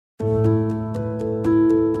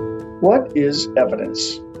What is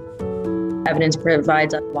evidence? Evidence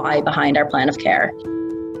provides a why behind our plan of care.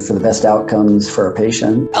 For the best outcomes for our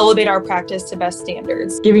patient. Elevate our practice to best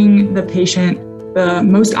standards. Giving the patient the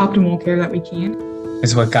most optimal care that we can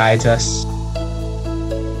is what guides us.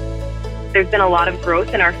 There's been a lot of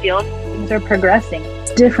growth in our field. Things are progressing.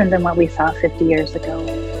 It's different than what we saw 50 years ago.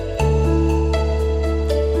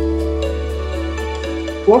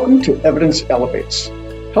 Welcome to Evidence Elevates,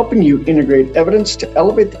 helping you integrate evidence to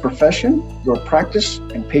elevate the profession, your practice,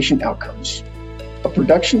 and patient outcomes. A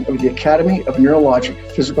production of the Academy of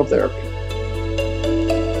Neurologic Physical Therapy.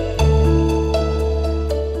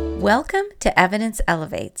 Welcome to Evidence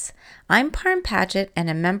Elevates. I'm Parm Paget and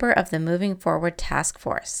a member of the Moving Forward Task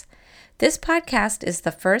Force. This podcast is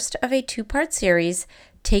the first of a two-part series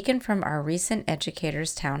taken from our recent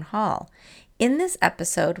Educators Town Hall. In this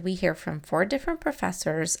episode, we hear from 4 different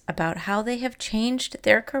professors about how they have changed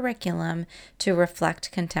their curriculum to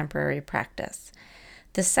reflect contemporary practice.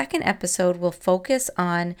 The second episode will focus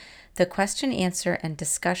on the question, answer, and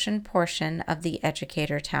discussion portion of the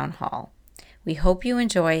Educator Town Hall. We hope you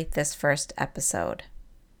enjoy this first episode.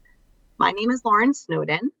 My name is Lauren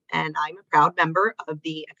Snowden, and I'm a proud member of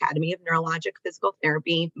the Academy of Neurologic Physical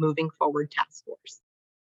Therapy Moving Forward Task Force.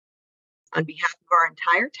 On behalf of our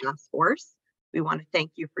entire task force, we want to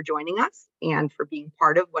thank you for joining us and for being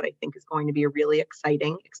part of what I think is going to be a really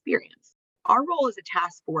exciting experience. Our role as a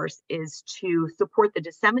task force is to support the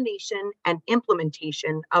dissemination and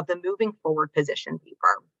implementation of the Moving Forward position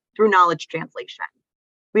paper through knowledge translation.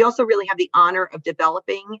 We also really have the honor of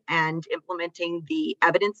developing and implementing the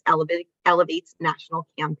Evidence Elevates national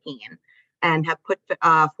campaign and have put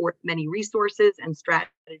forth many resources and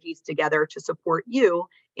strategies together to support you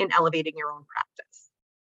in elevating your own practice.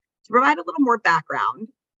 To provide a little more background,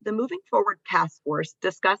 the Moving Forward Task Force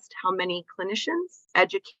discussed how many clinicians,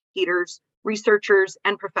 educators, researchers,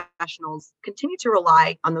 and professionals continue to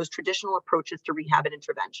rely on those traditional approaches to rehab and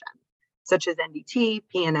intervention, such as NDT,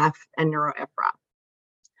 PNF, and NeuroIFRA.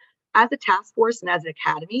 As a task force and as an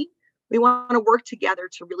academy, we want to work together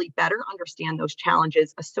to really better understand those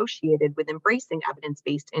challenges associated with embracing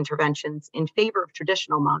evidence-based interventions in favor of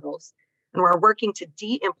traditional models, and we're working to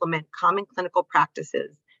de-implement common clinical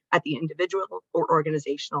practices at the individual or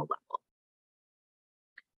organizational level.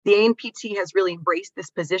 The ANPT has really embraced this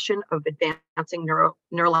position of advancing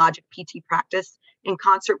neurologic PT practice in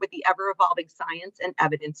concert with the ever-evolving science and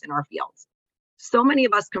evidence in our fields. So many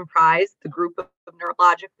of us comprise the group of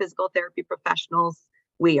neurologic physical therapy professionals.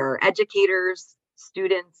 We are educators,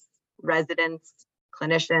 students, residents,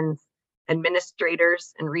 clinicians,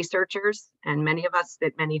 administrators, and researchers, and many of us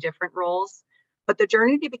fit many different roles. But the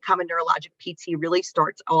journey to become a neurologic PT really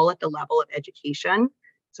starts all at the level of education.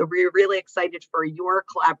 So we're really excited for your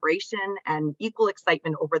collaboration and equal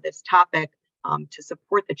excitement over this topic to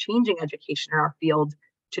support the changing education in our field,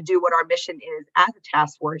 to do what our mission is as a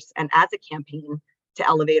task force and as a campaign to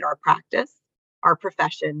elevate our practice, our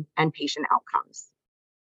profession, and patient outcomes.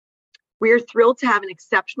 We are thrilled to have an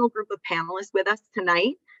exceptional group of panelists with us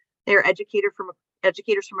tonight. They are educators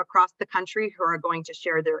from across the country who are going to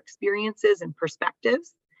share their experiences and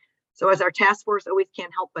perspectives. So as our task force always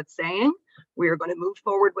can't help but saying, we are going to move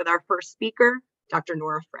forward with our first speaker, Dr.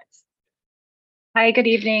 Nora Fritz. Hi, good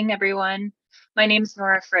evening, everyone. My name is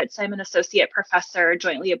Nora Fritz. I'm an associate professor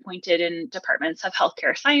jointly appointed in departments of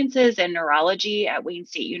healthcare sciences and neurology at Wayne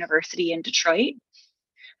State University in Detroit.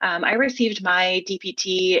 I received my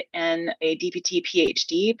DPT and a DPT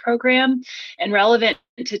PhD program, and relevant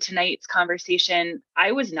to tonight's conversation,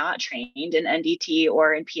 I was not trained in NDT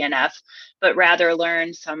or in PNF, but rather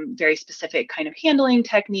learned some very specific kind of handling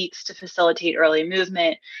techniques to facilitate early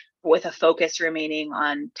movement with a focus remaining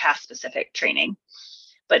on task-specific training.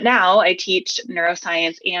 But now I teach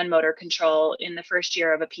neuroscience and motor control in the first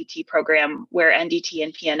year of a PT program where NDT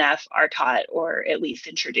and PNF are taught or at least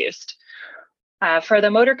introduced. For the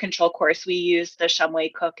motor control course, we use the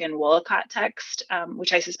Shumway, Cook, and Woolacott text,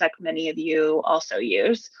 which I suspect many of you also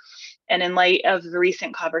use. And in light of the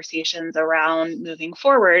recent conversations around moving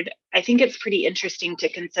forward, I think it's pretty interesting to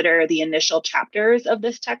consider the initial chapters of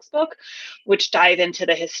this textbook, which dive into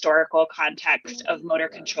the historical context of motor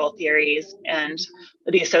control theories and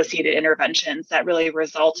the associated interventions that really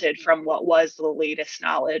resulted from what was the latest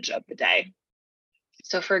knowledge of the day.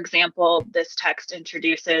 So for example, this text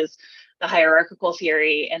introduces the hierarchical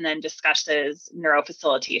theory and then discusses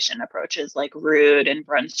neurofacilitation approaches like Rude and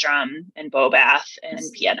Brunstrom and Bobath and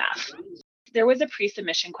PNF. There was a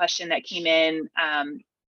pre-submission question that came in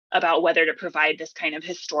about whether to provide this kind of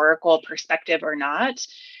historical perspective or not.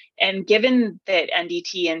 And given that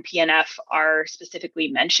NDT and PNF are specifically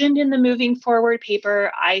mentioned in the Moving Forward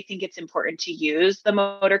paper, I think it's important to use the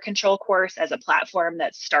motor control course as a platform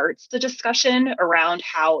that starts the discussion around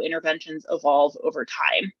how interventions evolve over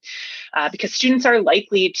time, because students are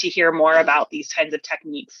likely to hear more about these kinds of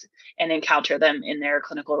techniques and encounter them in their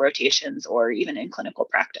clinical rotations or even in clinical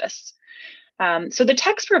practice. So the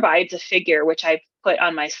text provides a figure, which I've put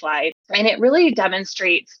on my slide, and it really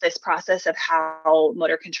demonstrates this process of how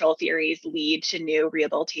motor control theories lead to new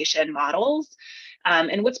rehabilitation models.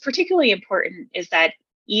 And what's particularly important is that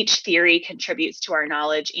each theory contributes to our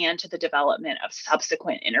knowledge and to the development of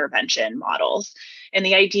subsequent intervention models. And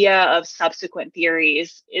the idea of subsequent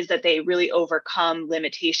theories is that they really overcome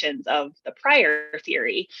limitations of the prior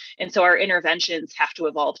theory. And so our interventions have to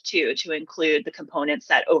evolve too, to include the components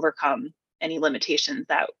that overcome any limitations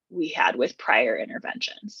that we had with prior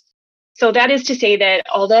interventions. So that is to say that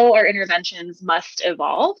although our interventions must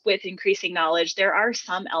evolve with increasing knowledge, there are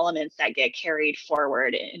some elements that get carried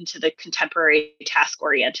forward into the contemporary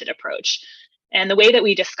task-oriented approach. And the way that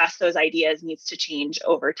we discuss those ideas needs to change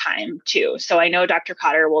over time too. So I know Dr.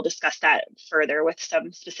 Potter will discuss that further with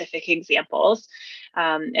some specific examples,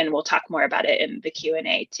 and we'll talk more about it in the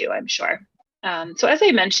Q&A too, I'm sure. So as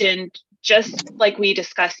I mentioned, just like we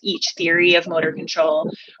discuss each theory of motor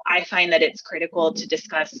control, I find that it's critical to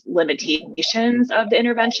discuss limitations of the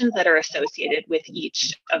interventions that are associated with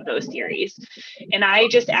each of those theories. And I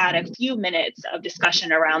just add a few minutes of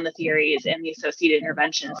discussion around the theories and the associated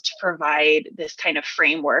interventions to provide this kind of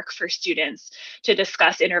framework for students to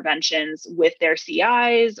discuss interventions with their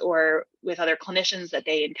CIs or with other clinicians that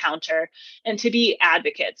they encounter, and to be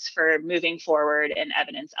advocates for moving forward and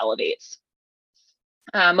evidence elevates.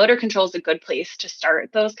 Motor control is a good place to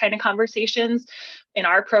start those kind of conversations. In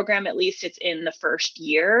our program, at least, it's in the first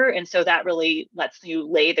year. And so that really lets you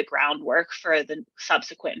lay the groundwork for the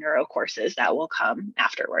subsequent neuro courses that will come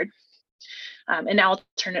afterward. And now I'll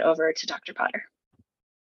turn it over to Dr. Potter.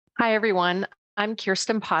 Hi, everyone. I'm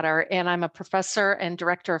Kirsten Potter, and I'm a professor and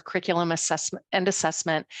director of curriculum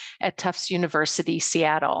assessment at Tufts University,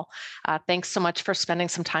 Seattle. Thanks so much for spending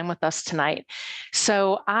some time with us tonight.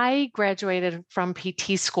 So I graduated from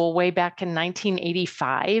PT school way back in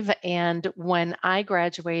 1985. And when I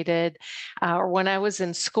graduated, or when I was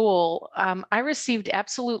in school, I received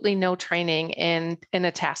absolutely no training in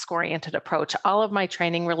a task-oriented approach. All of my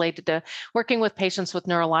training related to working with patients with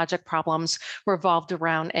neurologic problems revolved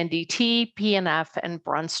around NDT, PNF, and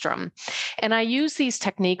Brunstrom. And I use these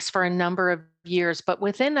techniques for a number of years, but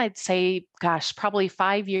within, I'd say, probably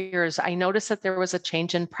 5 years, I noticed that there was a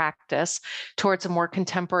change in practice towards a more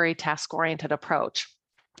contemporary task-oriented approach.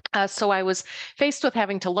 So I was faced with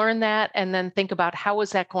having to learn that and then think about how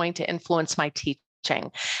was that going to influence my teaching.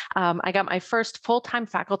 I got my first full-time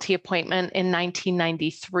faculty appointment in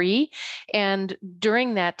 1993. And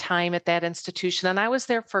during that time at that institution, and I was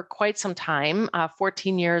there for quite some time,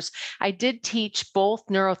 14 years, I did teach both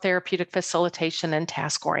neurotherapeutic facilitation and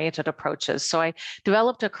task-oriented approaches. So I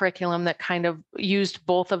developed a curriculum that kind of used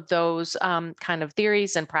both of those kind of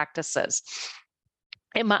theories and practices.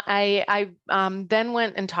 I then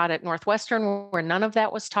went and taught at Northwestern, where none of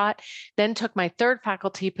that was taught, then took my third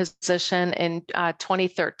faculty position in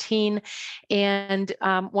 2013. And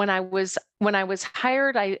when I was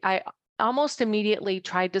hired, I almost immediately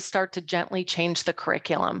tried to start to gently change the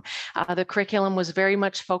curriculum. The curriculum was very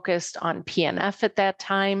much focused on PNF at that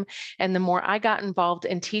time. And the more I got involved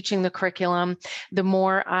in teaching the curriculum, the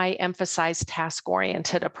more I emphasized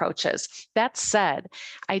task-oriented approaches. That said,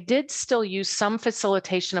 I did still use some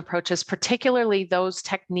facilitation approaches, particularly those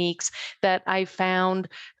techniques that I found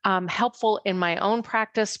helpful in my own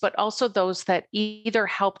practice, but also those that either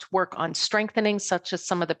helped work on strengthening, such as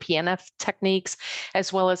some of the PNF techniques,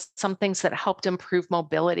 as well as some things that helped improve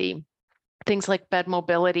mobility. Things like bed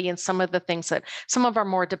mobility and some of the things that some of our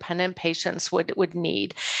more dependent patients would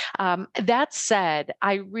need. That said,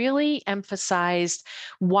 I really emphasized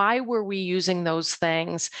why were we using those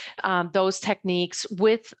things, those techniques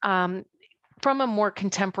with from a more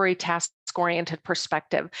contemporary task-oriented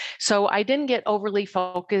perspective. So I didn't get overly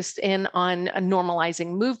focused in on normalizing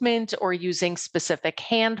movement or using specific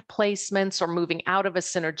hand placements or moving out of a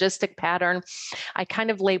synergistic pattern. I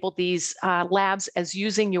kind of labeled these labs as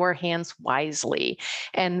using your hands wisely.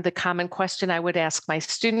 And the common question I would ask my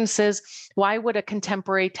students is, why would a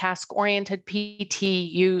contemporary task-oriented PT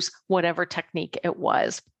use whatever technique it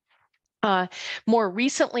was? More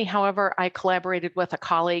recently, however, I collaborated with a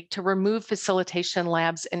colleague to remove facilitation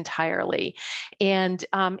labs entirely. And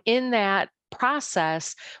in that,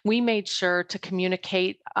 process, we made sure to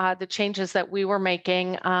communicate the changes that we were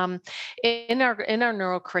making in our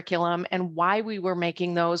neuro curriculum and why we were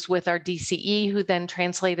making those with our DCE, who then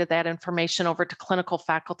translated that information over to clinical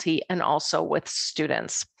faculty and also with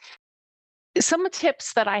students. Some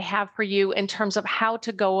tips that I have for you in terms of how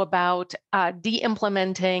to go about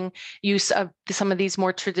de-implementing use of some of these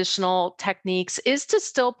more traditional techniques is to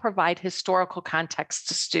still provide historical context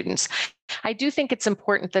to students. I do think it's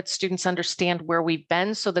important that students understand where we've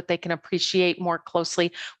been so that they can appreciate more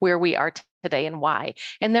closely where we are today and why.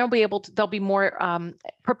 And they'll be more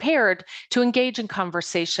prepared to engage in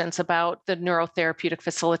conversations about the neurotherapeutic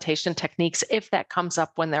facilitation techniques if that comes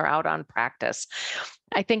up when they're out on practice.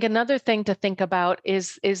 I think another thing to think about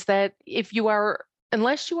is that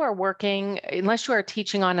unless you are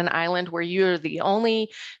teaching on an island where you're the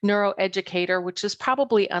only neuroeducator, which is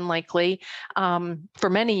probably unlikely for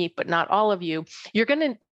many, but not all of you, you're going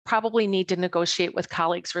to probably need to negotiate with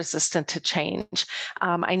colleagues resistant to change.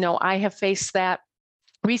 I know I have faced that.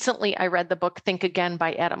 Recently, I read the book Think Again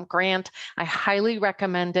by Adam Grant. I highly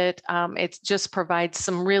recommend it. It just provides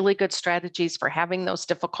some really good strategies for having those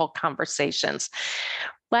difficult conversations.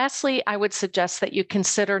 Lastly, I would suggest that you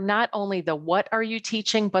consider not only the what are you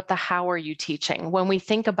teaching, but the how are you teaching. When we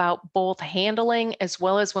think about both handling as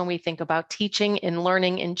well as when we think about teaching and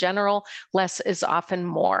learning in general, less is often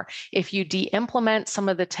more. If you de-implement some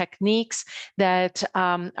of the techniques that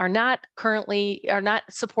are not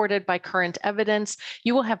supported by current evidence,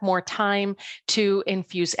 you will have more time to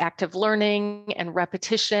infuse active learning and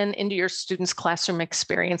repetition into your students' classroom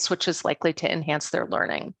experience, which is likely to enhance their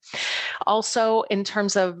learning. Also, in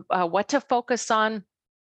terms of what to focus on,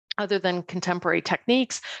 other than contemporary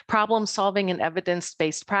techniques, problem solving and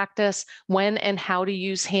evidence-based practice, when and how to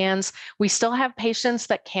use hands. We still have patients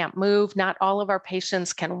that can't move. Not all of our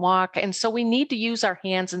patients can walk. And so we need to use our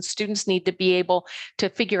hands, and students need to be able to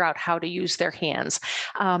figure out how to use their hands.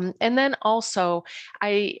 And then also,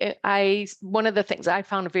 one of the things I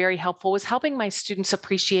found very helpful was helping my students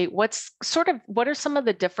appreciate what are some of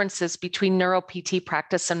the differences between neuro-PT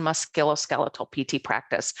practice and musculoskeletal PT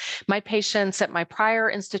practice. My patients at my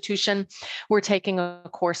prior institution were taking a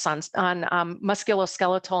course on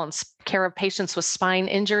musculoskeletal and care of patients with spine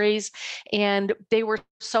injuries. And they were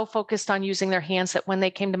so focused on using their hands that when they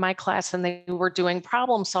came to my class and they were doing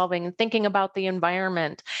problem solving and thinking about the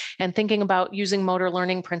environment and thinking about using motor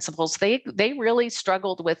learning principles, they really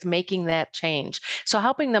struggled with making that change. So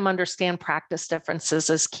helping them understand practice differences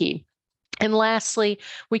is key. And lastly,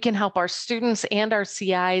 we can help our students and our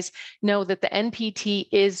CIs know that the NPT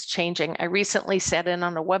is changing. I recently sat in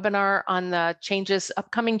on a webinar on the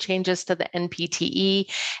upcoming changes to the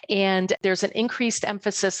NPTE, and there's an increased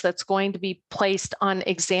emphasis that's going to be placed on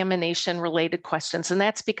examination-related questions, and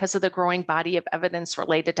that's because of the growing body of evidence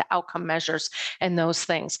related to outcome measures and those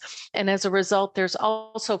things. And as a result, there's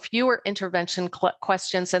also fewer intervention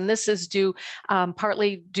questions, and this is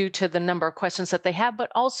partly due to the number of questions that they have,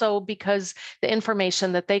 but also because the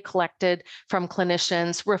information that they collected from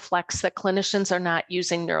clinicians reflects that clinicians are not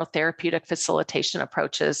using neurotherapeutic facilitation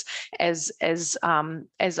approaches as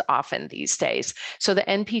often these days. So the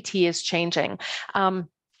NPT is changing.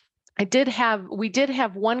 We did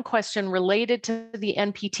have one question related to the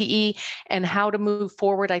NPTE and how to move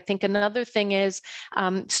forward. I think another thing is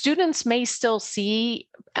students may still see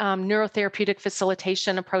neurotherapeutic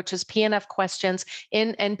facilitation approaches, PNF questions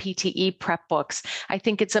in NPTE prep books. I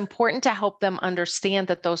think it's important to help them understand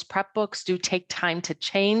that those prep books do take time to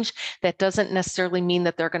change. That doesn't necessarily mean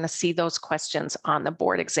that they're going to see those questions on the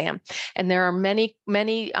board exam. And there are many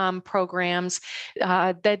programs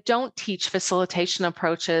that don't teach facilitation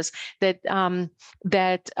approaches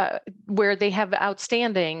where they have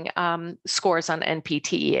outstanding scores on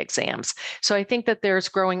NPTE exams. So I think that there's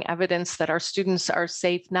growing evidence that our students are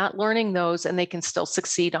safe not learning those, and they can still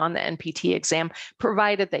succeed on the NPT exam,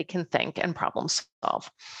 provided they can think and problem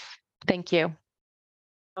solve. Thank you.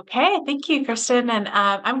 Okay, thank you, Kirsten. And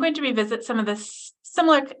I'm going to revisit some of the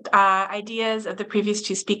similar ideas of the previous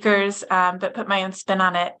two speakers, but put my own spin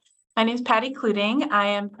on it. My name is Patty Kluding. I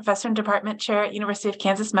am professor and department chair at University of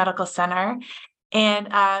Kansas Medical Center. And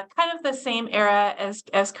kind of the same era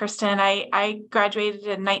as Kirsten, I graduated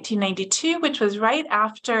in 1992, which was right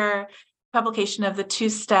after publication of the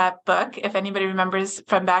Two-Step book. If anybody remembers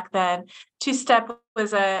from back then, Two-Step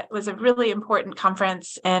was a really important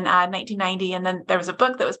conference in 1990. And then there was a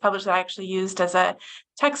book that was published that I actually used as a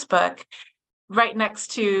textbook right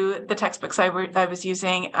next to the textbooks I was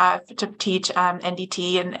using to teach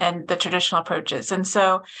NDT and the traditional approaches. And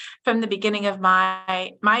so from the beginning of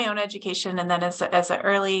my own education, and then as an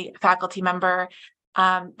early faculty member,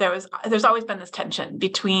 there's always been this tension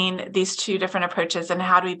between these two different approaches and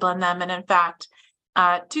how do we blend them. And in fact,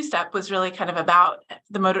 two-step was really kind of about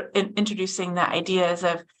introducing the ideas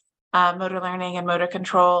of motor learning and motor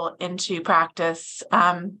control into practice.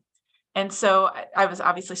 And so I was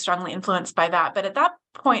obviously strongly influenced by that. But at that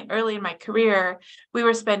point, early in my career, we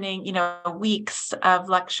were spending, weeks of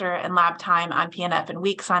lecture and lab time on PNF and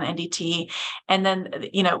weeks on NDT. And then,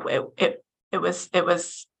 it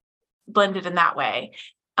was blended in that way.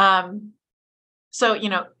 So,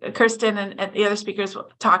 Kirsten and the other speakers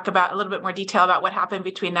will talk about a little bit more detail about what happened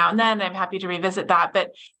between now and then. I'm happy to revisit that.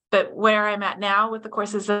 But where I'm at now with the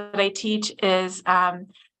courses that I teach is I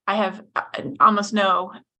have almost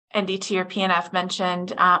no NDT or PNF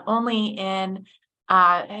mentioned, only in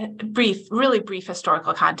really brief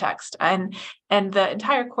historical context. And the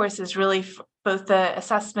entire course is really both the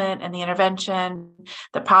assessment and the intervention,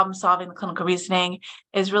 the problem solving, the clinical reasoning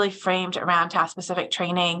is really framed around task-specific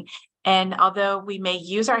training. And although we may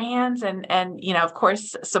use our hands and of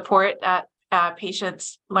course, support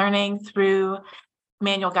patients learning through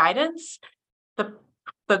manual guidance,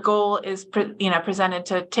 the goal is presented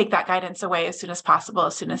to take that guidance away as soon as possible,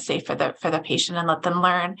 as soon as safe for the patient, and let them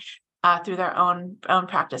learn through their own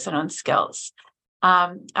practice and own skills.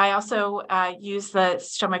 I also use the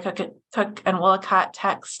Stromer, Cook, and Wollicott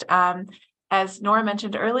text, as Nora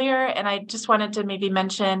mentioned earlier, and I just wanted to maybe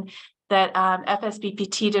mention that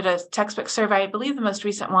FSBPT did a textbook survey. I believe the most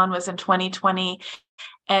recent one was in 2020,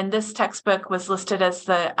 and this textbook was listed as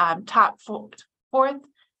the top fourth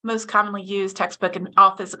most commonly used textbook in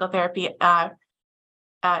all physical therapy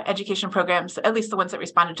education programs, at least the ones that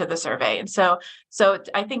responded to the survey. And so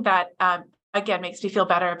I think that again makes me feel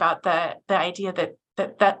better about the idea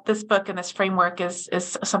that this book and this framework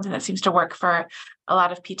is something that seems to work for a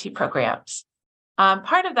lot of PT programs.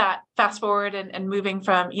 Part of that fast forward and moving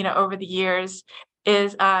from over the years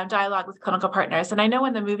is dialogue with clinical partners. And I know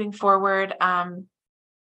when the moving forward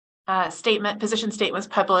position statement was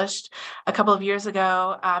published a couple of years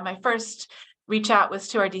ago, my first reach out was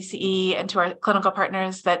to our DCE and to our clinical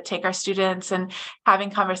partners that take our students, and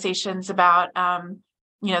having conversations about,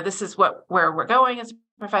 this is where we're going as a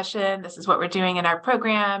profession, this is what we're doing in our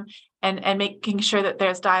program, and making sure that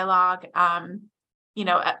there's dialogue,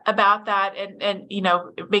 about that, and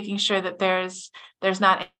making sure that there's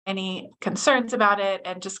not any concerns about it,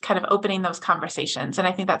 and just kind of opening those conversations. And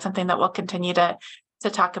I think that's something that we'll continue to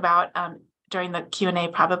talk about during the Q&A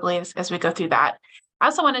probably as we go through that. I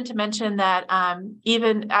also wanted to mention that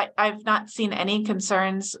I've not seen any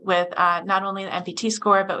concerns with not only the MPT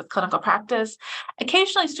score, but with clinical practice.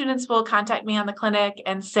 Occasionally students will contact me on the clinic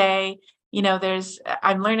and say,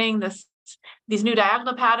 I'm learning these new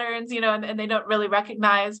diagonal patterns, and they don't really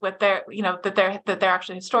recognize what they're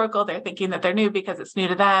actually historical. They're thinking that they're new because it's new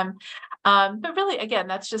to them. But really, again,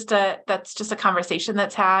 that's just a conversation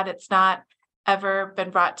that's had. It's not ever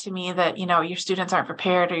been brought to me that your students aren't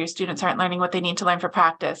prepared or your students aren't learning what they need to learn for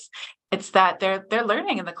practice. It's that they're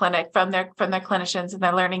learning in the clinic from their clinicians, and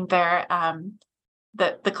they're learning their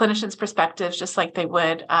the clinician's perspectives just like they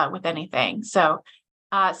would with anything. So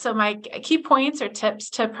my key points or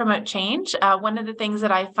tips to promote change. One of the things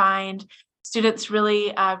that I find students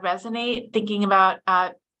really resonate thinking about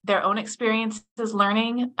their own experiences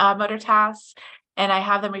learning motor tasks. And I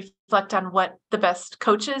have them reflect on what the best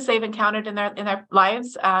coaches they've encountered in their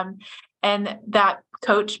lives. And that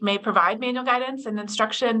coach may provide manual guidance and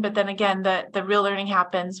instruction, but then again, the real learning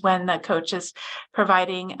happens when the coach is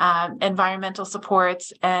providing environmental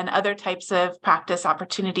supports and other types of practice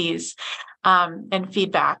opportunities and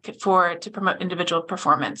feedback to promote individual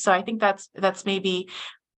performance. So I think that's maybe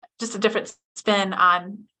just a different spin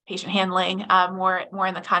on patient handling, more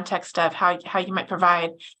in the context of how you might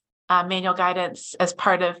provide manual guidance as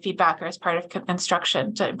part of feedback or as part of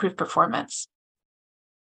instruction to improve performance.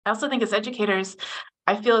 I also think as educators,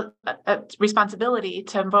 I feel a responsibility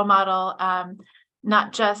to role model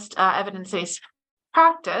not just evidence-based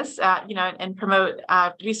practice, and promote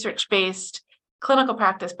research-based clinical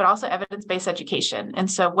practice, but also evidence-based education. And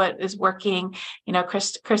so what is working,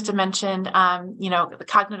 Kirsten mentioned, the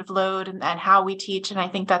cognitive load and how we teach. And I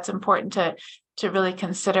think that's important to really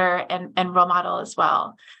consider and role model as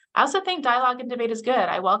well. I also think dialogue and debate is good.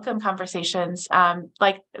 I welcome conversations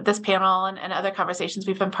like this panel and other conversations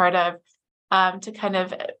we've been part of to kind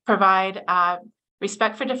of provide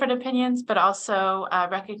respect for different opinions, but also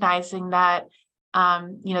recognizing that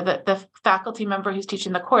the faculty member who's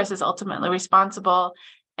teaching the course is ultimately responsible.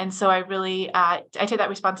 And so I really I take that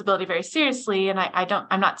responsibility very seriously, and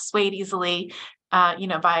I'm not swayed easily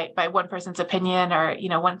by one person's opinion or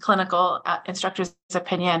one clinical instructor's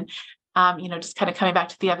opinion. just kind of coming back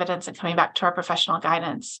to the evidence and coming back to our professional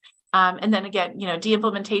guidance. And then again,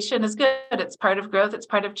 de-implementation is good. It's part of growth. It's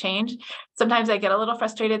part of change. Sometimes I get a little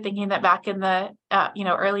frustrated thinking that back in the,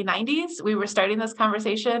 early 90s, we were starting this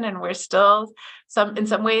conversation and we're still in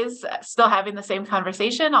some ways still having the same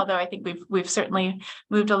conversation. Although I think we've certainly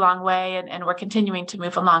moved a long way and we're continuing to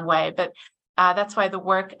move a long way. But that's why the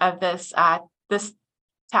work of this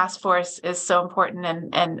task force is so important.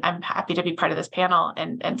 And I'm happy to be part of this panel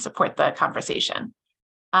and support the conversation.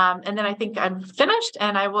 And then I think I'm finished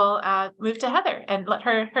and I will move to Heather and let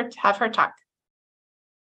her have her talk.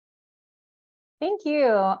 Thank you.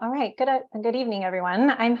 All right. Good evening, everyone.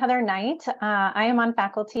 I'm Heather Knight. I am on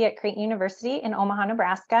faculty at Creighton University in Omaha,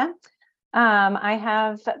 Nebraska. I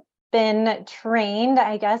have been trained,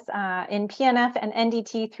 in PNF and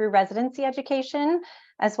NDT through residency education,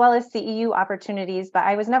 as well as CEU opportunities, but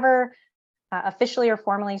I was never officially or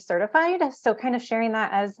formally certified. So kind of sharing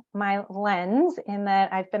that as my lens in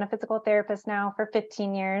that I've been a physical therapist now for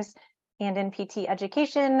 15 years and in PT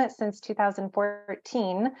education since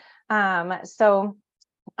 2014. So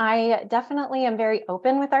I definitely am very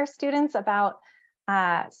open with our students about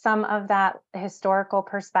some of that historical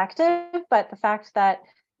perspective, but the fact that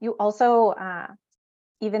you also,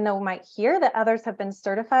 even though you might hear that others have been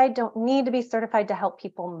certified, don't need to be certified to help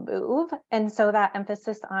people move. And so that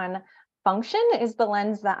emphasis on function is the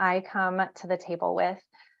lens that I come to the table with.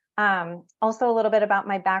 Also a little bit about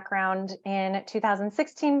my background. In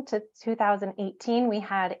 2016 to 2018, we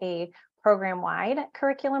had a program-wide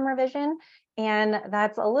curriculum revision, and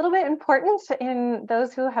that's a little bit important. In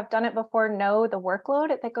those who have done it before know the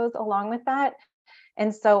workload that goes along with that.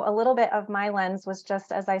 And so a little bit of my lens was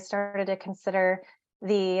just as I started to consider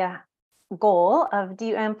the goal of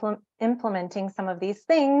implementing some of these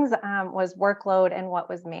things was workload and what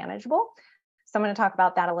was manageable. So I'm going to talk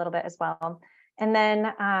about that a little bit as well. And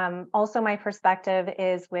then also my perspective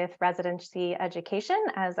is with residency education,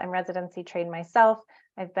 as I'm residency trained myself.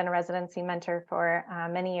 I've been a residency mentor for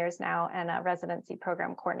many years now and a residency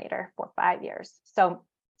program coordinator for 5 years. So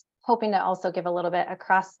hoping to also give a little bit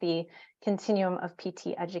across the continuum of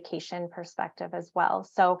PT education perspective as well.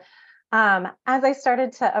 So as I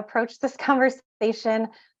started to approach this conversation,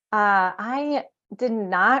 I did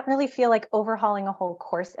not really feel like overhauling a whole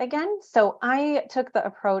course again. So I took the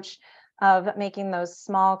approach of making those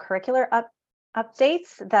small curricular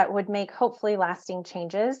updates that would make hopefully lasting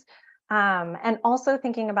changes. And also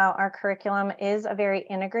thinking about our curriculum is a very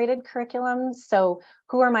integrated curriculum. So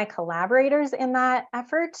who are my collaborators in that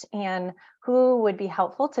effort and who would be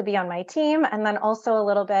helpful to be on my team? And then also a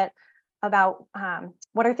little bit about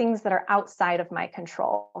what are things that are outside of my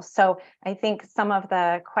control. So I think some of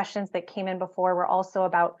the questions that came in before were also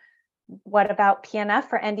about what about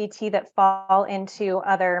PNF or NDT that fall into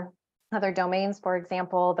other domains, for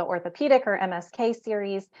example, the orthopedic or MSK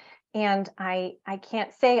series. And I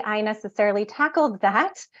can't say I necessarily tackled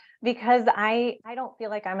that because I don't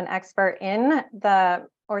feel like I'm an expert in the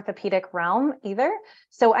orthopedic realm either.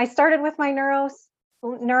 So I started with my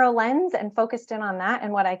neuro lens and focused in on that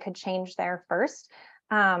and what I could change there first.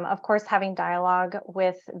 Of course, having dialogue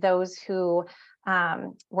with those who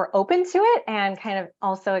were open to it and kind of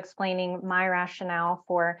also explaining my rationale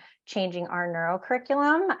for changing our neuro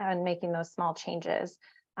curriculum and making those small changes.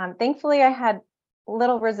 Thankfully, I had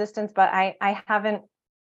little resistance, but I haven't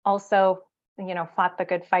also, fought the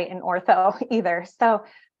good fight in ortho either. So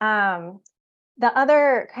the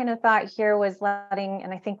other kind of thought here was letting,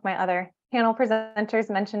 and I think my other panel presenters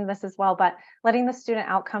mentioned this as well, but letting the student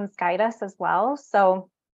outcomes guide us as well. So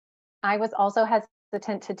I was also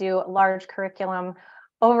hesitant to do a large curriculum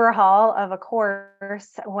overhaul of a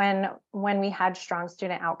course when we had strong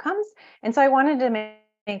student outcomes. And so I wanted to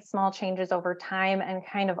make small changes over time and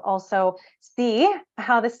kind of also see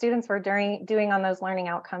how the students were doing on those learning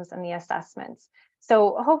outcomes and the assessments.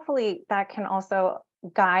 So hopefully that can also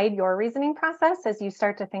guide your reasoning process as you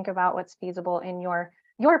start to think about what's feasible in your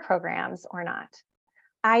programs or not.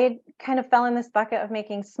 I kind of fell in this bucket of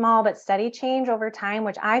making small but steady change over time,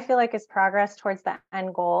 which I feel like is progress towards the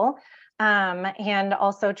end goal, and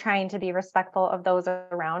also trying to be respectful of those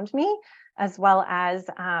around me, as well as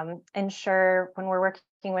ensure when we're working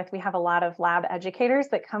with, we have a lot of lab educators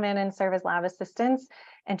that come in and serve as lab assistants,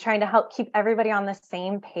 and trying to help keep everybody on the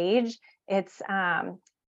same page. It's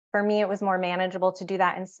for me, it was more manageable to do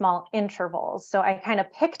that in small intervals. So I kind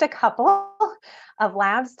of picked a couple of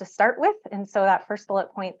labs to start with. And so that first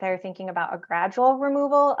bullet point there, thinking about a gradual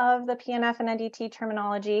removal of the PNF and NDT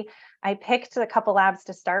terminology, I picked a couple labs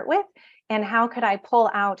to start with. And how could I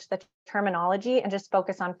pull out the terminology and just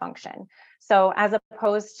focus on function? So as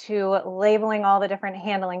opposed to labeling all the different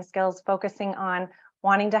handling skills, focusing on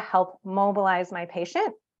wanting to help mobilize my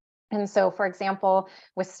patient. And so, for example,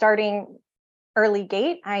 with starting early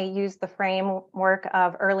gait, I use the framework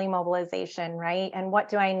of early mobilization, right? And what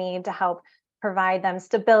do I need to help provide them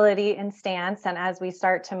stability in stance? And as we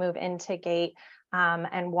start to move into gait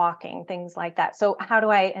and walking, things like that. So how do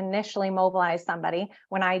I initially mobilize somebody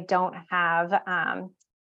when I don't have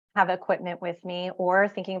equipment with me? Or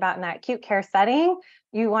thinking about in that acute care setting,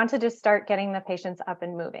 you want to just start getting the patients up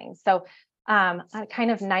and moving. So a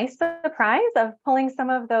kind of nice surprise of pulling some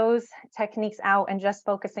of those techniques out and just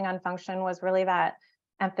focusing on function was really that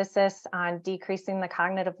emphasis on decreasing the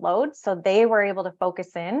cognitive load. So they were able to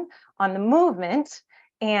focus in on the movement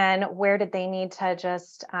and where did they need to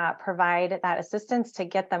just provide that assistance to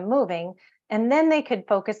get them moving. And then they could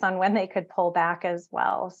focus on when they could pull back as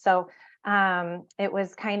well. So it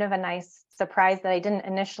was kind of a nice surprise that I didn't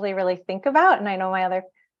initially really think about. And I know my other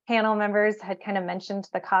panel members had kind of mentioned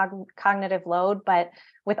the cognitive load, but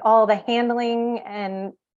with all the handling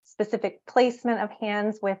and specific placement of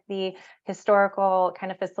hands with the historical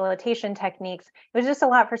kind of facilitation techniques, it was just a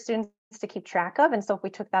lot for students to keep track of. And so if we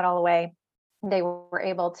took that all away, they were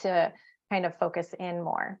able to kind of focus in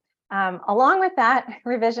more. Along with that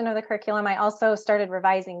revision of the curriculum, I also started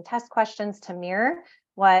revising test questions to mirror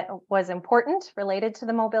what was important related to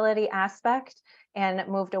the mobility aspect and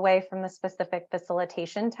moved away from the specific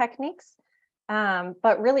facilitation techniques,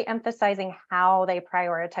 but really emphasizing how they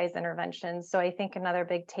prioritize interventions. So I think another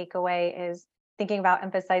big takeaway is thinking about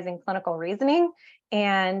emphasizing clinical reasoning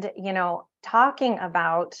and, talking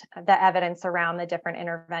about the evidence around the different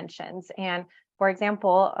interventions. And for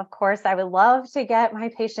example, of course, I would love to get my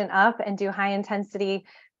patient up and do high intensity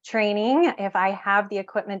training if I have the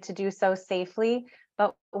equipment to do so safely.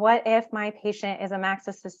 But what if my patient is a max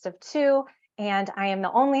assist of 2 and I am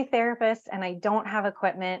the only therapist and I don't have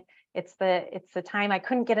equipment? It's the time I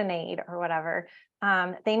couldn't get an aid or whatever.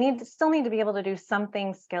 They still need to be able to do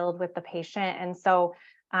something skilled with the patient. And so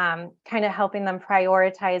kind of helping them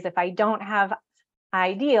prioritize, if I don't have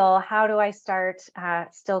ideal, how do I start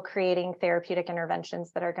still creating therapeutic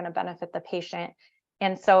interventions that are going to benefit the patient?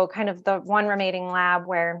 And so kind of the one remaining lab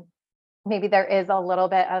where maybe there is a little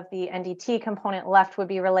bit of the NDT component left would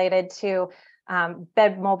be related to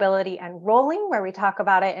bed mobility and rolling, where we talk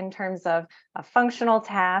about it in terms of a functional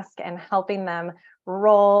task and helping them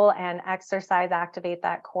roll and exercise, activate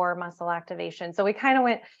that core muscle activation. So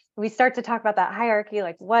we start to talk about that hierarchy,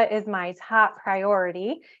 like what is my top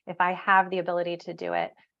priority if I have the ability to do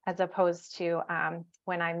it, as opposed to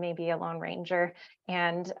when I'm maybe a lone ranger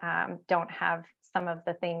and don't have some of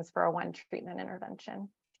the things for a one treatment intervention.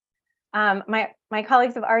 My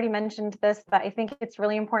colleagues have already mentioned this, but I think it's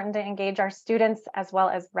really important to engage our students as well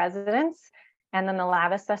as residents and then the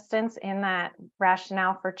lab assistants in that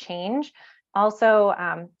rationale for change. Also,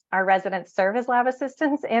 our residents serve as lab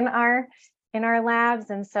assistants in our labs.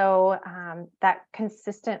 And so that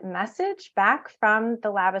consistent message back from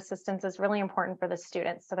the lab assistants is really important for the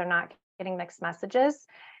students, so they're not getting mixed messages.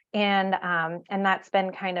 And that's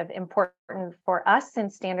been kind of important for us in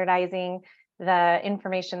standardizing the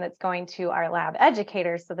information that's going to our lab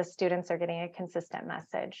educators, so the students are getting a consistent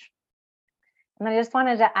message. And I just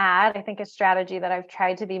wanted to add, I think a strategy that I've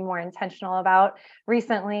tried to be more intentional about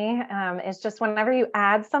recently is just whenever you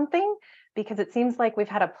add something, because it seems like we've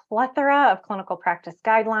had a plethora of clinical practice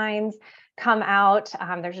guidelines come out.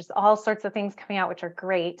 There's just all sorts of things coming out, which are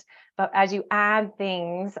great. But as you add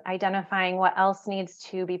things, identifying what else needs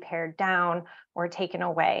to be pared down or taken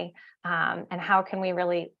away, and how can we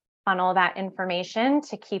really funnel that information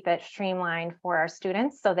to keep it streamlined for our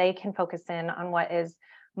students so they can focus in on what is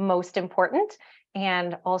most important,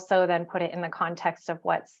 and also then put it in the context of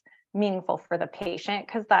what's meaningful for the patient,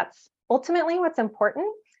 because that's ultimately what's important.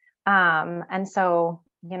 And so,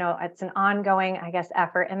 it's an ongoing,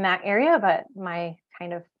 effort in that area, but my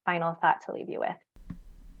kind of final thought to leave you with.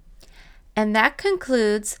 And that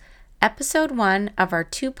concludes episode 1 of our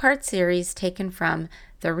 2-part series taken from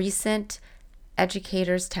the recent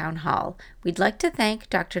Educators Town Hall. We'd like to thank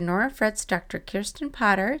Dr. Nora Fritz, Dr. Kirsten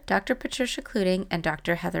Potter, Dr. Patricia Kluding, and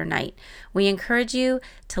Dr. Heather Knight. We encourage you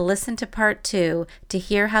to listen to part 2 to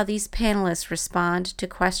hear how these panelists respond to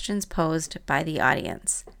questions posed by the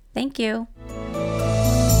audience. Thank you.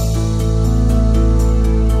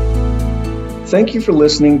 Thank you for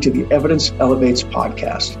listening to the Evidence Elevates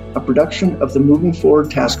podcast, a production of the Moving Forward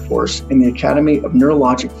Task Force in the Academy of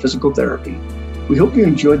Neurologic Physical Therapy. We hope you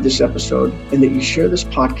enjoyed this episode and that you share this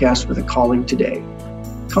podcast with a colleague today.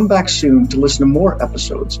 Come back soon to listen to more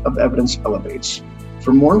episodes of Evidence Elevates.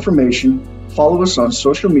 For more information, follow us on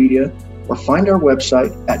social media or find our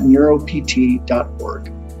website at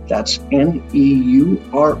neuropt.org. That's neuropt.org.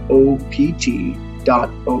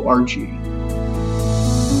 creighton.org.